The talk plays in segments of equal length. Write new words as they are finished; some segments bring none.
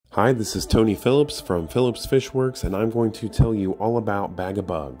Hi, this is Tony Phillips from Phillips Fishworks, and I'm going to tell you all about Bag of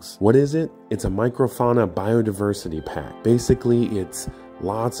Bugs. What is it? It's a Microfauna biodiversity pack. Basically, it's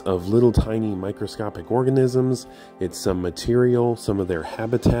lots of little tiny microscopic organisms. It's some material, some of their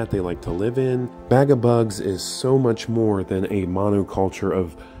habitat they like to live in. Bag of Bugs is so much more than a monoculture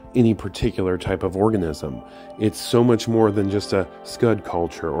of any particular type of organism. It's so much more than just a scud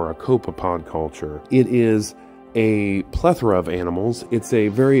culture or a copapod culture. It is a plethora of animals. It's a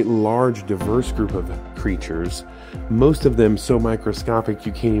very large, diverse group of creatures, most of them so microscopic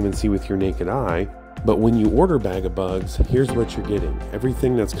you can't even see with your naked eye. But when you order Bag of Bugs, here's what you're getting.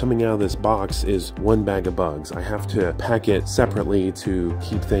 Everything that's coming out of this box is one Bag of Bugs. I have to pack it separately to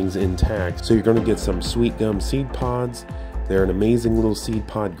keep things intact. So you're going to get some sweet gum seed pods. They're an amazing little seed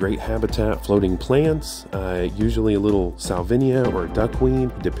pod, great habitat, floating plants, usually a little salvinia or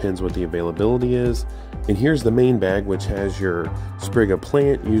duckweed, depends what the availability is. And here's the main bag, which has your sprig of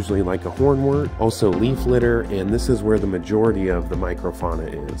plant, usually like a hornwort, also leaf litter, and this is where the majority of the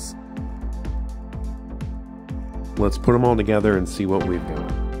microfauna is. Let's put them all together and see what we've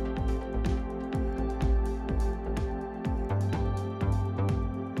got.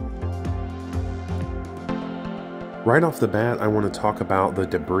 Right off the bat, I want to talk about the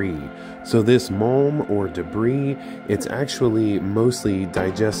debris. So this mulm or debris, it's actually mostly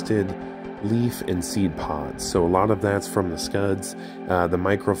digested leaf and seed pods. So a lot of that's from the scuds, the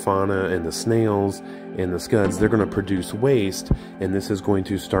microfauna and the snails and the scuds. They're going to produce waste, and this is going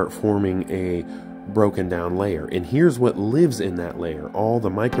to start forming a broken down layer. And here's what lives in that layer. All the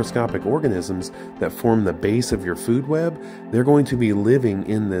microscopic organisms that form the base of your food web, they're going to be living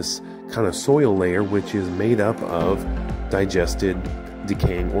in this kind of soil layer, which is made up of digested,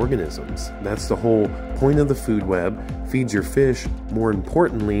 decaying organisms. That's the whole point of the food web. Feeds your fish, more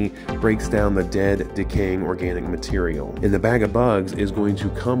importantly, breaks down the dead, decaying organic material. And the Bag of Bugs is going to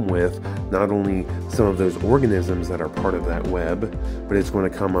come with not only some of those organisms that are part of that web, but it's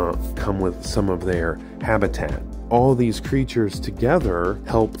going to come with some of their habitat. All these creatures together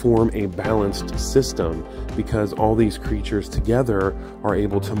help form a balanced system, because all these creatures together are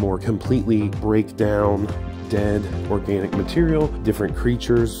able to more completely break down dead organic material. Different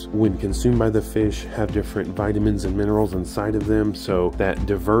creatures, when consumed by the fish, have different vitamins and minerals inside of them, so that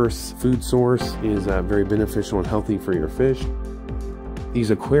diverse food source is very beneficial and healthy for your fish. These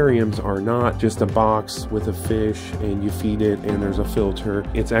aquariums are not just a box with a fish and you feed it and there's a filter.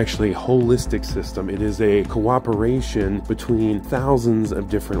 It's actually a holistic system. It is a cooperation between thousands of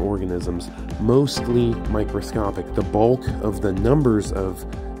different organisms, mostly microscopic. The bulk of the numbers of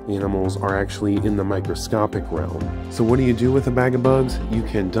animals are actually in the microscopic realm. So what do you do with a Bag of Bugs? You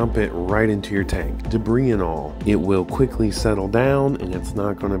can dump it right into your tank, debris and all. It will quickly settle down and it's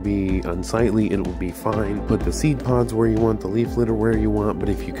not going to be unsightly. It will be fine. Put the seed pods where you want, the leaf litter where you want, but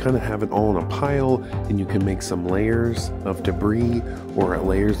if you kind of have it all in a pile and you can make some layers of debris or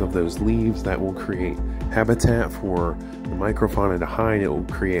layers of those leaves, that will create habitat for the microfauna to hide. It will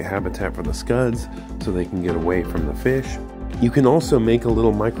create habitat for the scuds so they can get away from the fish. You can also make a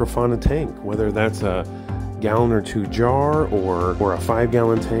little microfauna tank, whether that's a gallon or two jar or a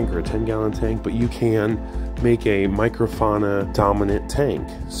 5-gallon tank or a 10-gallon tank, but you can make a microfauna dominant tank.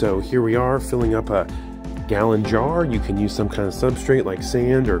 So here we are filling up a gallon jar. You can use some kind of substrate like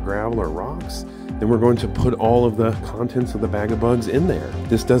sand or gravel or rocks. Then we're going to put all of the contents of the Bag of Bugs in there.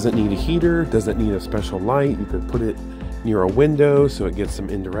 This doesn't need a heater, doesn't need a special light. You could put it near a window so it gets some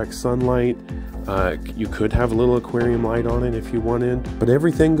indirect sunlight. You could have a little aquarium light on it if you wanted, but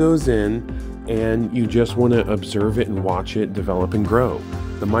everything goes in and you just want to observe it and watch it develop and grow.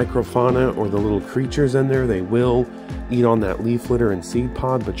 The microfauna or the little creatures in there, they will eat on that leaf litter and seed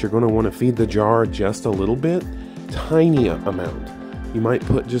pod, but you're going to want to feed the jar just a little bit, tiny amount. You might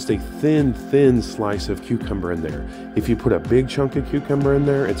put just a thin slice of cucumber in there. If you put a big chunk of cucumber in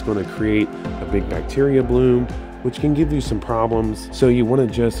there, it's going to create a big bacteria bloom, which can give you some problems. So you want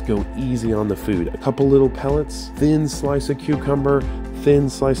to just go easy on the food. A couple little pellets, thin slice of cucumber, thin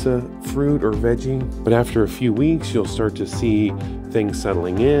slice of fruit or veggie. But after a few weeks, you'll start to see things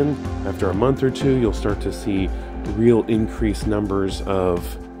settling in. After a month or two, you'll start to see real increased numbers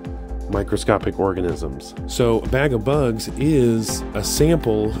of microscopic organisms. So a Bag of Bugs is a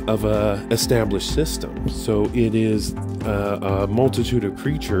sample of a established system. So it is a multitude of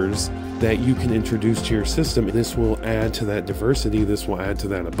creatures that you can introduce to your system. This will add to that diversity. This will add to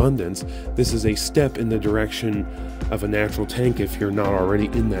that abundance. This is a step in the direction of a natural tank if you're not already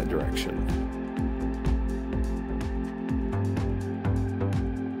in that direction.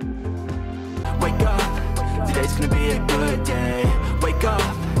 Wake up, today's gonna be a good day. Wake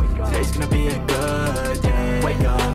up, today's gonna be a good day. Wake up.